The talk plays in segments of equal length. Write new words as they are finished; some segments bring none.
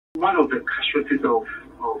one of the casualties of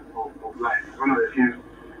life. One of the things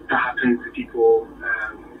that happens to people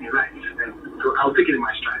in life. And so I'll take it in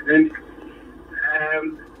my stride. And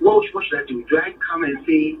what should I do? Do I come and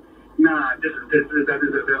say, nah, this is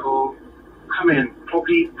that, or come and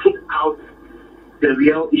probably put out the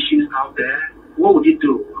real issues out there? What would it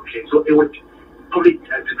do? Okay, so it would probably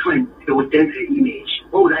to claim it would dent her image.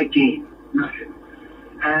 What would I gain? Nothing.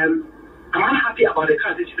 Am I happy about the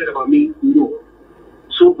kind of thing she said about me? No.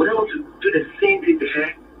 So would I want to do the same thing to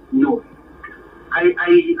her? No. I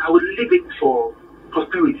would leave it for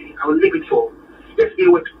prosperity. I would leave it for, yes, it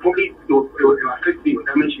would probably affect me, it would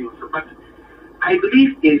damage me also, but I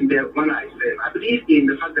believe in the one I said. I believe in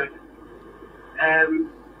the fact that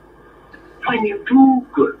when you do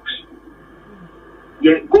good,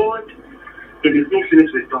 yeah, God in His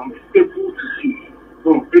infinite wisdom is able to see.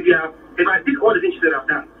 Oh, if I did all the things that I've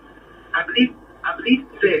done, I believe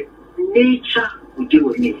that nature will deal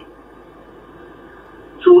with me.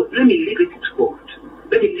 So let me leave it to God.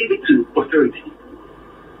 Let me leave it to posterity.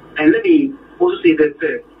 And let me also say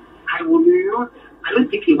that I don't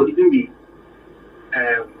think it would even be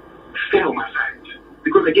fair on my side.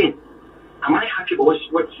 Because again, am I happy about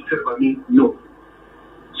what she said about me? No.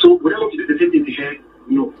 So would I want to do the same thing to her?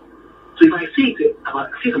 No. So if I say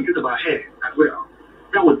something about her as well,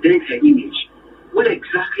 that would dent her image. What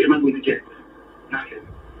exactly am I going to get? Nothing.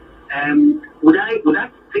 Would I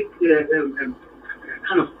take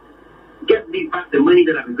kind of get me back the money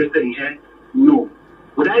that I've invested in her? No.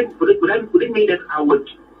 Would it mean that I would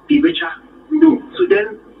be richer? No. So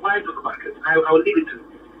then why talk about it? I will leave it to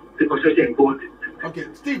the processor and God. Okay,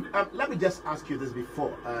 Steve. Let me just ask you this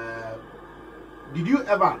before. Did you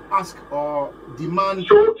ever ask or demand?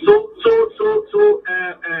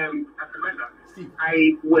 Steve,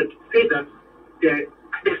 I would say that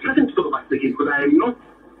there's nothing to talk about again because I am not.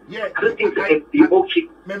 Yeah, I don't think that the okay.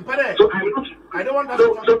 So I'm not. I don't want that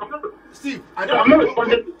to talk. Steve, I don't. I'm not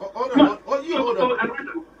responding. Hold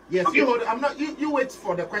on. Yes, you hold. I'm not. You wait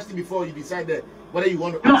for the question before you decide whether you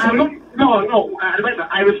want to. No, I'm not. No.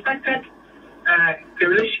 I respected the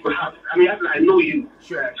relationship we have. I mean, I know you.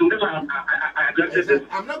 Sure. So that's why I addressed this.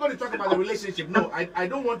 I'm not going to talk about the relationship. No, I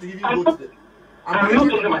don't want to even go to the. I'm not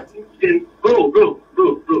talking about bro.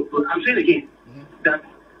 I'm saying again that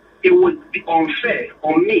it would be unfair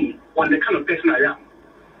on me, on the kind of person I am,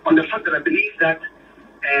 on the fact that I believe that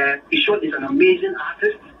Eshun is an amazing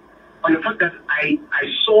artist, on the fact that I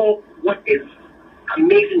saw what is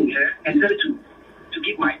amazing in her and decided to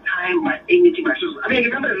give my time, my energy, my sources. I mean,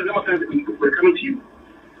 remember the number of times that we were coming to you,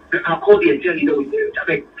 that I called you and tell you that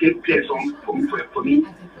play a song for me.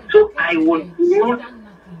 So I would not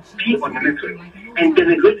be on the network and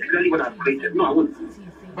denigrate exactly what I've created. No, I wouldn't.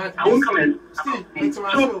 But I won't come and Steve,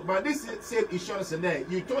 but this same Eshun in there,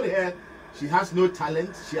 you told her she has no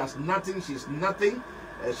talent, she has nothing, she's nothing,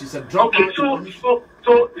 she's a dropout. Okay, so,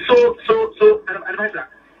 advisor,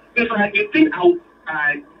 if you think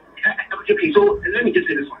okay, so let me just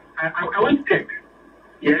say this one. I went to tech,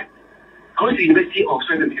 yeah? I went to University of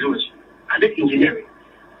Science and Technology. I did engineering.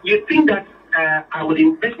 You think that I would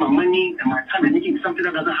invest my money and my time in making something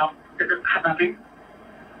that doesn't have nothing?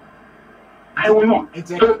 I will not.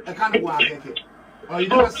 It's a kind of work. Or you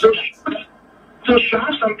don't so you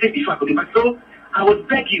have something before I go back. So I would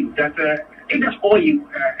beg you that if that's all you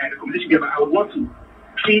the conversation be about, I would want to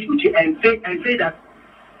plead with you and say that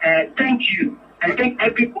thank you and thank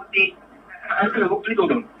everybody. Please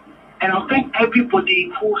hold on. And I'll thank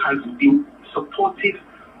everybody who has been supportive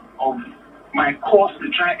of my cause to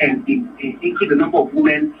try and increase the number of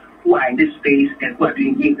women who are in this space and who are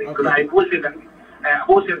doing music. Because I've always said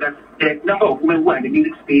that the number of women who are in the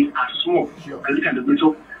music space are small. Sure.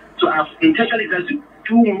 So I've intentionally decided to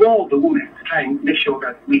do more of the women to try and make sure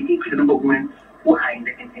that we increase the number of women who are in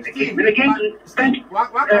the game. And again, thank you.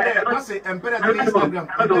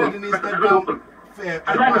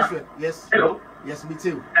 Yes. Hello. Yes, me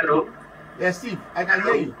too. Hello. Yes, Steve, I can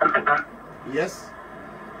hear you. Yes.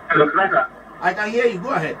 Hello, Commander. I can hear you. Go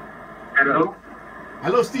ahead. Hello.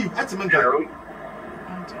 Hello, Steve. Hello.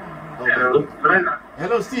 Hello, Commander.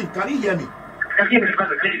 Hello, Steve. Can you hear me? Can you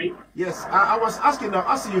hear me? Yes. I was asking now.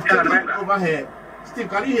 Asking you taking over here. Steve,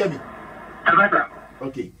 can you hear me?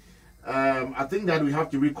 Okay. I think that we have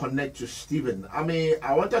to reconnect to Stephen. I mean,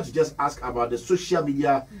 I wanted to just ask about the social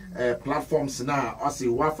media platforms now. I see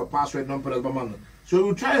what for password number. So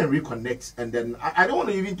we'll try and reconnect, and then I don't want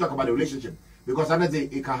to even talk about the relationship because honestly,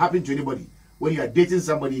 it can happen to anybody. When you are dating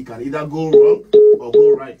somebody, it can either go wrong or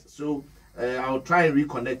go right. So I'll try and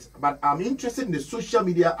reconnect. But I'm interested in the social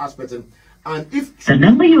media aspect, and if the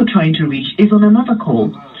number you're trying to reach is on another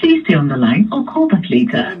call, please stay on the line or call back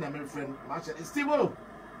later. Steve,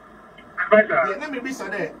 Let me be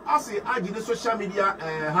said. I see I did the social media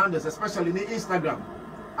handles, especially the Instagram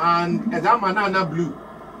and that manana blue.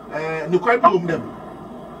 No quite bloom them.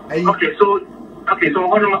 Okay, so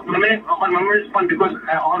on my response because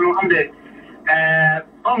on the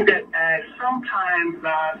sometime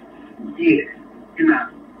last year, you know,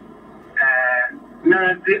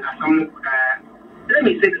 let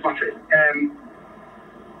me say this one first.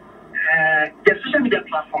 The social media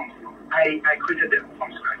platforms, I created them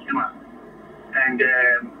from scratch, you know, and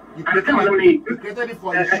at the time I created it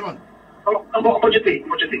for Eshun. What you think?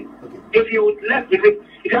 Okay. If you ask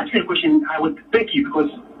me a question, I would beg you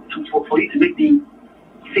because for you to make me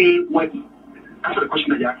say answer the question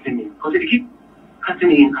that you're asking me. Because if you keep asking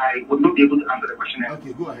me, I would not be able to answer the question.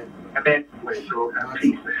 Okay, go ahead. A bad way. So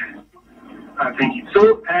please. Thank you.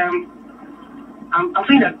 So I'm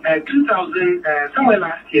saying that 2000 somewhere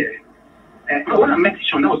last year, when I met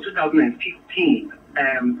Eshun, that was 2015.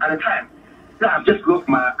 At the time, now I've just lost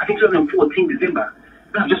I think 2014 December.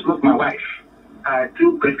 Now I've just lost my wife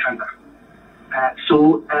through breast cancer.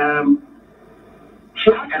 So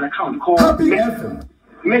she had an account called Miss.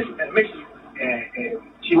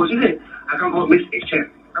 She was using an account called Miss Eshun.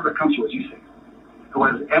 That's the account she was using. It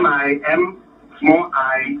was MIM, small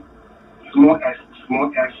I, small s,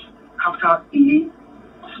 capital E,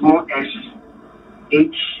 small s,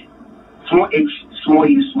 H, small u,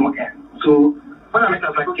 small n. So when I met her, I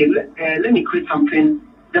was like, okay, let me create something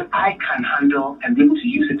that I can handle and be able to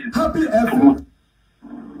use it to promote.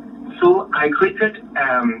 So I created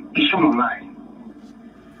Eshun Online.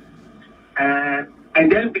 And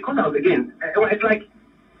then because I was it's like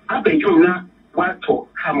I've been doing that one talk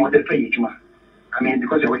come on the play. I mean,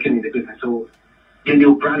 because you're working in the business, so then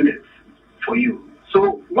they'll brand it for you.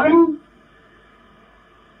 So when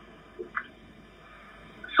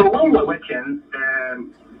we're working,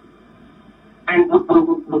 and we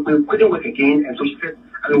couldn't work again, and so she said,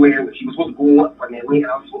 I don't know where she was supposed to go on her way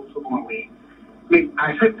out, so on my way.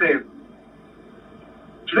 I said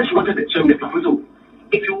she said she wanted to change the platform. So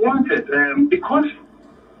if you wanted, because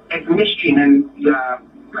it's mainstream and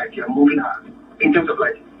you're moving out in terms of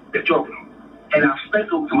like the job, and I've spent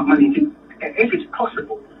so much money into it, if it's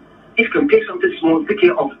possible, if you can pay something small, take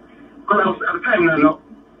care of, because I was at the time now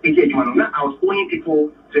I was owing people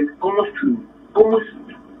almost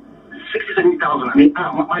 60,000-70,000. I mean,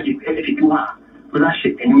 if you do with that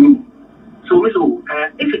shit and me. So if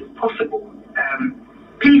it's possible,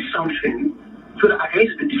 pay something so that I can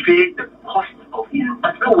use to defray the cost of,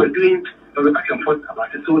 but now we're doing the back and forth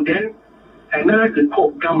about it. So then, now the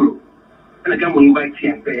call Gamro, and the Gamro invite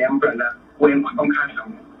him, the umbrella, when I'm cancer.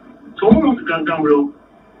 So who wants to go Gamro?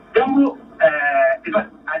 Gamro,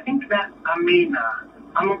 I think that I'm an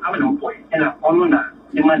old boy, and I'm on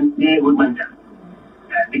the man near Woodmanja,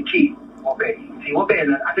 the key of it. See,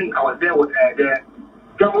 I think I was there with the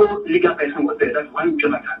Gamro legal person was there. That's one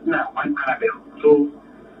Jonathan, now one Annabelle. So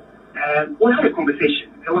we had a conversation.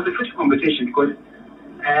 It was a fruitful conversation because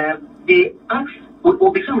they asked,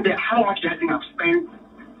 will be some there how much I think I've spent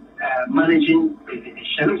managing the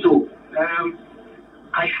channel. So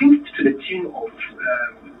I think to the tune of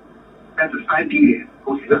that's 5 billion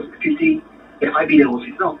or 50, 5 billion was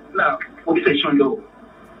enough. Now, what we say, Sean, though,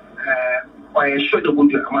 I assure the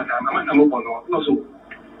wood, I'm not so.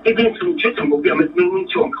 Even some children will be a minimum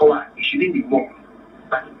to uncover, it shouldn't be more.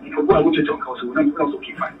 But if you go and to uncover, so that's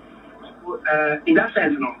okay, fine. In that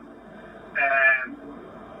sense,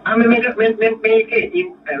 I mean, like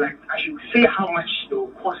I should say how much it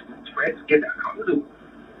will cost for it to get the account. So,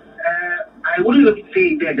 I wouldn't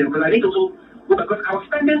say there because I need to also go because I was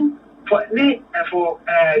spending for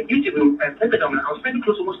YouTube, I was spending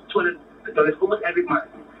close to almost $200 almost every month.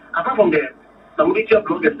 Apart from the community of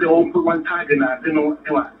bloggers, they all put one tag and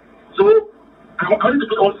so I wanted to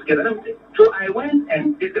put all together. So I went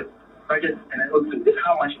and did the budget and I also this is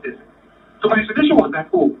how much it is. So my expectation was that,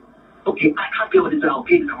 okay, I can't pay all this, I'll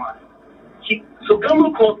pay this amount. So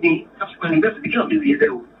Gamble called me subsequently, that's the beginning of this year,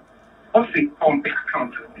 also on bank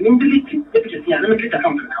account. Immediately, let me get the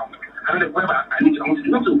account now. I don't know whether I need to do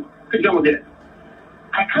not to put Gamble there.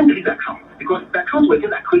 I can't delete the account because the accounts were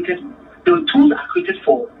just created, the tools are created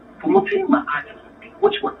for promoting my art,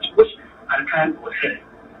 which at the time was here.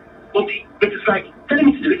 But it is like telling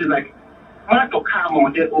me to delete it like man to come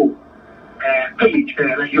on there page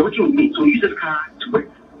like you're working with me, so use this car to work.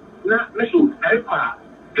 Now let's do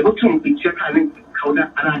the bottom picture can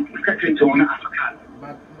counter and I to on Africa.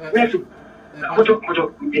 Let's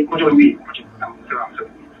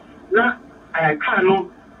now I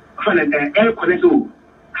can't find an air connection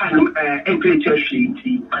can temperature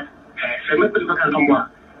sheet but I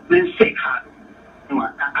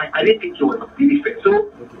didn't think it was really fair. So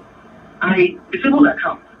I disabled the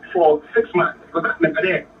account for 6 months. But that's my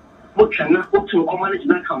career. What can I go to or manage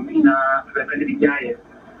an account in the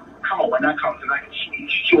come on that account and like she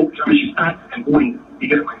starts and going to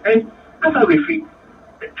get money. And as I reflect,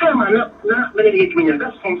 the time I'm not many years,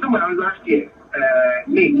 that's from someone else last year,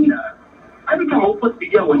 May. Every time I post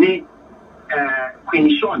video on it, Queen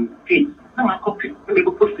Eshun page, now I copy, when they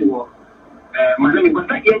go post it, my name was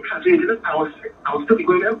that year, I was still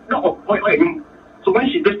going there. No, so when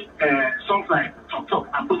she did songs like Talk,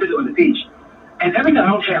 I posted it on the page. And every time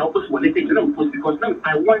I don't share, I'll post one thing, I don't post because now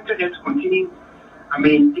I wanted her to continue.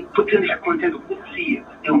 Putting her content to see it,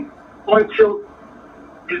 until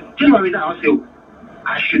January now, I'll say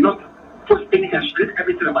I should not post anything. I should delete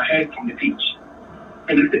everything about her from the page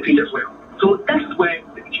and delete the page as well. So that's where.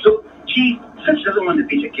 So she said she doesn't want the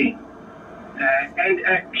page again, and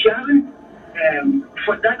she hasn't.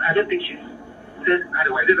 For that, I don't think she's said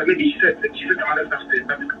otherwise. Maybe she said some other stuff.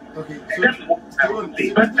 Okay, so that's what I would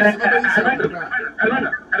say. But the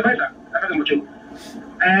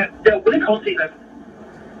one I'll say that.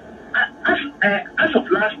 As of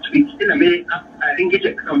last week, in a May, I engaged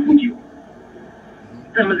a account with you.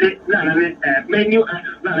 Menu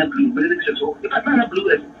artists, Nana Blue, but if Nana Blue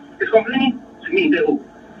is complaining to me,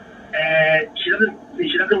 she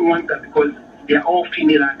doesn't want that because they are all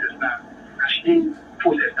female artists now. I shouldn't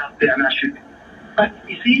post her stuff there, and I should. But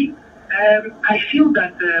you see, I feel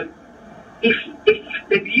that if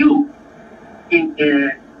you in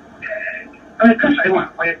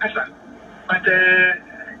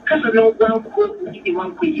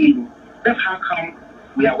that's how come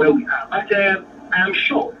we are where we are. But I'm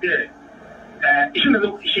sure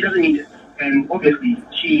she doesn't need it. And obviously,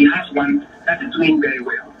 she has one that is doing very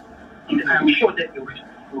well. And I'm sure that it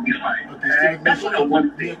will be fine. Okay, that's what I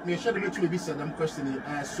want to say.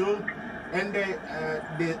 So, and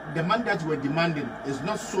the demand that we're demanding is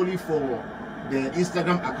not solely for the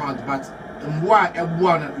Instagram account, but you are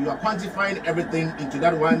quantifying everything into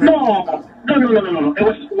that one. No. It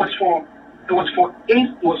was for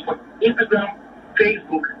Instagram,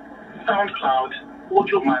 Facebook, SoundCloud,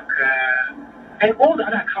 AudioMac, and all the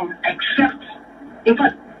other accounts except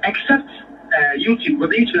YouTube. But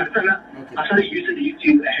the YouTube I started using the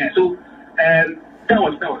YouTube. So that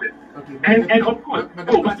was it. Okay, and of course,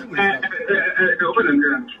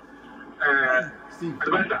 Steve.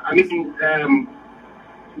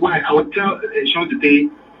 Why I would tell Eshun today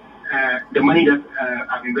the money that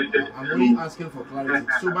I've invested. I'm only asking for clarity.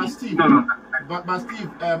 So, but Steve, but Steve,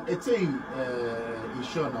 it's a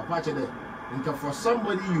Eshun. Watch it. For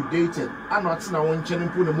somebody you dated, I'm not saying I want to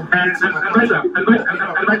put the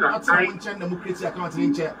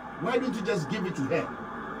why don't you just give it to her?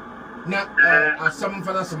 Now, as someone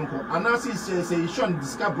for that, and now she says, Eshun,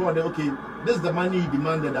 discover brother, okay, this is the money you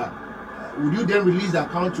demanded. Would you then release the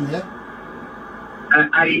account to her?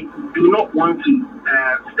 I do not want to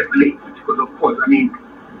speculate because, of course, I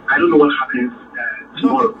don't know what happens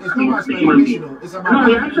tomorrow. No, it's not speculation. It's about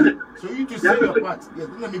so you to say your part. Yes,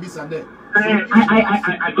 let me be Sunday.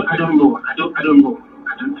 I don't know. I don't know.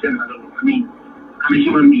 I'm a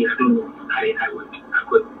human being. I don't know. I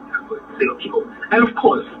could say okay. And of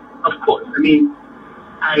course, I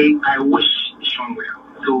wish Eshun well.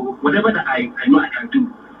 So whatever that I know I can do,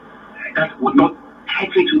 that would not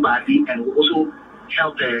hurt me too badly and will also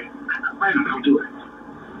help her. Why not? I'll do it.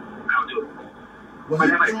 Was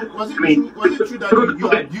it true that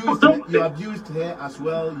you abused her as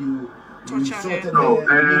well? You insulted her? No,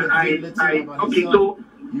 so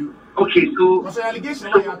what's the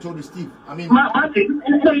allegation that you told Steve? Martin,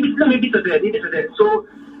 let me be to that. So,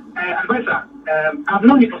 advisor, I've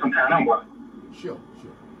known you for some time now. Sure.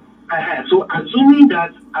 So, assuming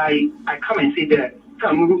that I come and say that,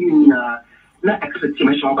 how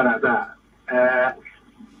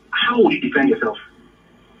would you defend yourself?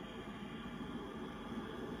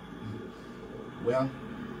 Well,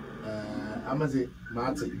 I'm as a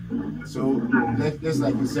Martin. So let's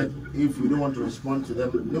like you said, if you don't want to respond to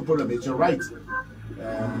them, no problem. It's your right.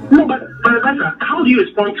 No, but how do you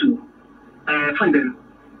respond to funding?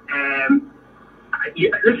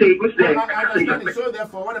 Let's say I understand it. So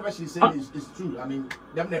therefore, whatever she said is true.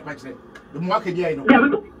 The market here, you know. Yeah,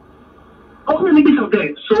 maybe so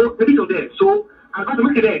there. So I got to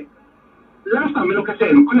make it there. Last time I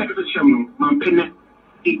said,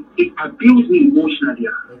 it abused me emotionally.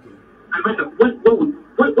 Okay. And what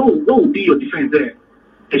would be your defense there?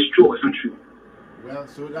 It's true or it's not true? Well,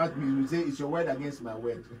 so that means you say it's your word against my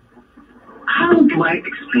word. How do I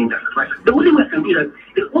explain that? The only way I can do that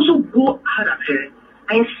is also go hard at her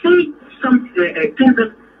and say some things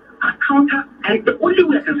that are counter. And the only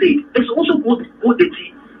way I can say it is also go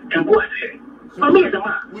dirty and go at her. For me as a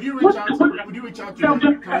man, would you reach out to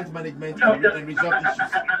the current management and resolve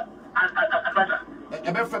issues?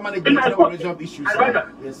 About management and resolve issues.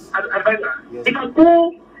 Yes. Advisor. If I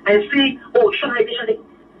go and say, oh, should I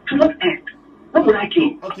to what end? What would I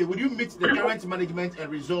do? Okay, would you meet the current management and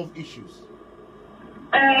resolve issues?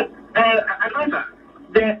 Advisor,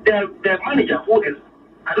 the manager who is,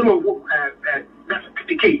 I don't know who, that's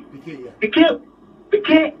PK. PK,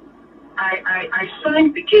 I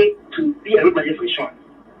signed PK to be a road manager for Eshun.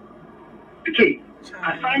 PK, I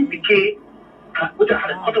signed PK, which I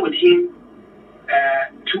had a contract with him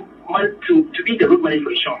to be the road manager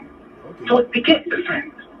for Eshun. Okay. So PK is a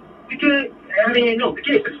friend. PK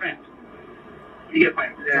is a friend. You get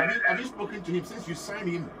fine. Have you spoken to him since you signed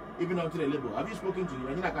him, even onto the label? Have you spoken to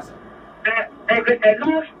him?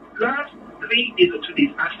 Last 3 days or 2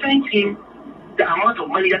 days, I sent him the amount of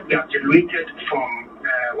money that we have generated from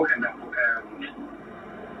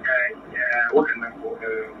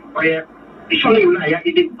it's only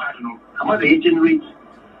amount they generate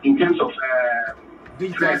in terms of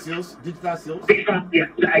digital sales. Yeah,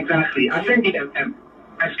 exactly. I sent it a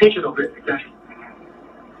screenshot of it. Exactly.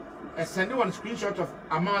 I send you a screenshot of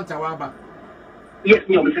amount awaba. Yes,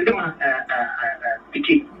 no, we send them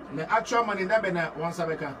PK. The actual money that been once a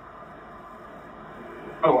week.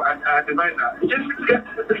 Oh,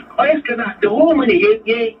 the whole money,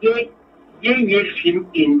 him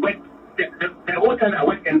in what the whole time I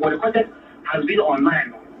went and what the content has been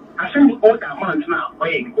online. I send all the amounts now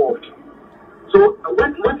where involved. So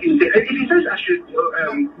what you say? If he says I should,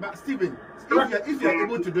 but Stephen, if you're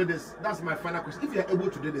able to do this, that's my final question. If you're able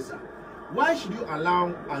to do this, why should you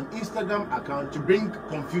allow an Instagram account to bring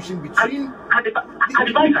confusion between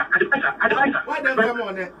advisor? Why don't come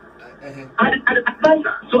on it?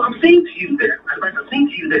 Advisor. So I'm saying to you there, advisor, saying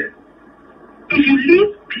to you there, if you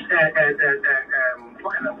leave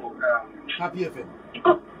Happy FM.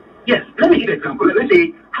 Oh, yes, let me give an example. Let's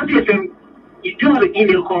say Happy FM, you do have an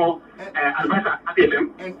email call advisor Happy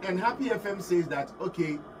FM. And Happy FM says that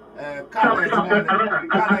okay, at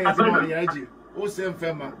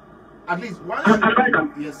least one advisor.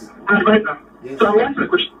 Yes. Advisor. Yes. So I answer the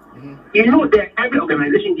question. You know that every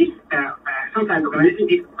organization gives sometimes organization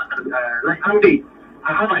gives like Andy,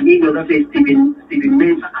 I have an email that says Stephen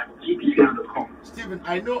Mensah at gbcr.com. Stephen,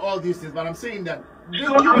 I know all these things, but I'm saying that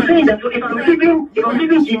so I'm saying that if I'm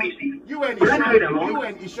leaving GBC, you and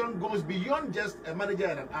Eshun goes beyond just a manager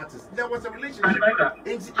and an artist. There was a relationship.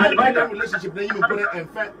 Advisor. Relationship that you put it and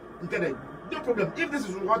fact. No problem. If this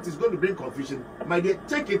is what is going to bring confusion, my dear,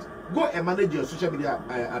 take it, go and manage your social media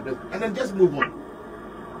address, and then just move on.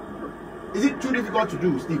 Is it too difficult to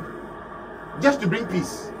do, Steve? Just to bring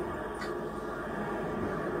peace.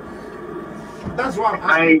 That's why I'm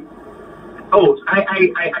asking. I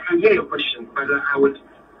can hear your question, but I would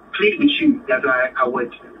plead with you that I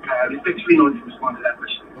would respectfully not respond to that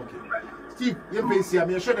question. Okay. Right. Steve,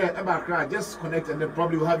 I'm sure that just connect and then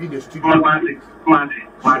probably will have you in the studio. Martin. But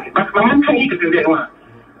my man can tell you one.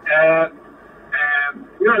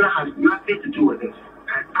 Nana has nothing to do with this.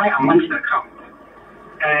 I am managing the account.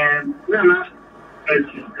 Nana is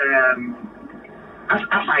as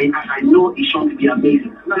I know Eshun to be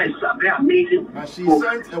amazing. Nana is very amazing. But she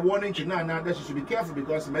sent a warning to Nana that she should be careful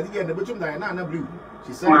because Medicaid the bottom Nana blue.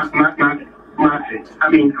 She said Martin.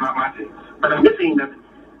 But I'm just saying that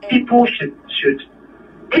people should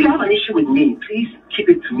if you have an issue with me, please keep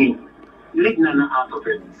it to me. Leave Nana out of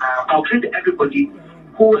it. I'll treat everybody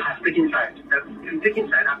who has taken side. I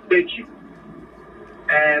beg you.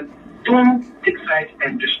 Don't take side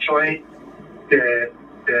and destroy the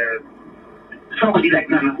somebody like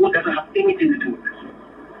Nana who doesn't have anything to do with this.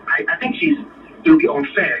 I think it will be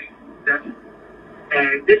unfair that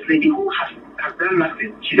this lady who has done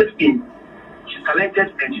nothing, she's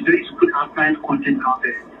talented and she's ready to put out fine content out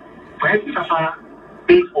there. For her to suffer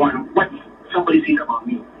based on what somebody says about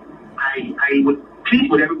me. I would plead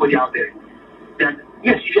with everybody out there that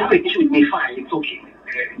yes, if you have an issue with me, fine, it's okay.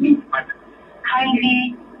 But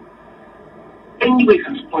kindly, any way you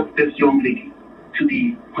can support this young lady to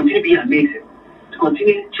continue being amazing, to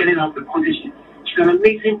continue churning out the content. She's an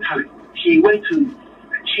amazing talent. She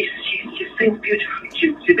sings beautifully.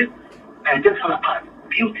 She did Just Fall Apart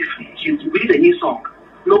beautifully. She's released a new song,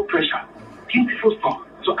 No Pressure, beautiful song.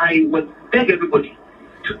 So I would beg everybody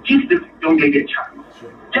to give this young lady a chance.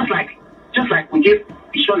 Sure. Just like we gave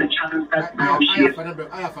Eshun a chance that now she is. I have a number.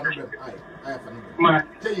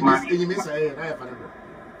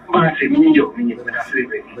 God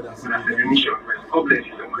bless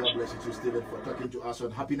you so much. God bless you too, Stephen, for talking to us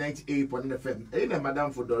on Happy 98.1 FM. Hey,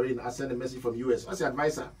 Madam for Doreen, I sent a message from US. As an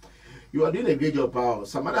advisor, you are doing a great job, pal.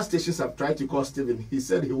 Some other stations have tried to call Stephen. He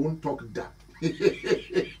said he won't talk that.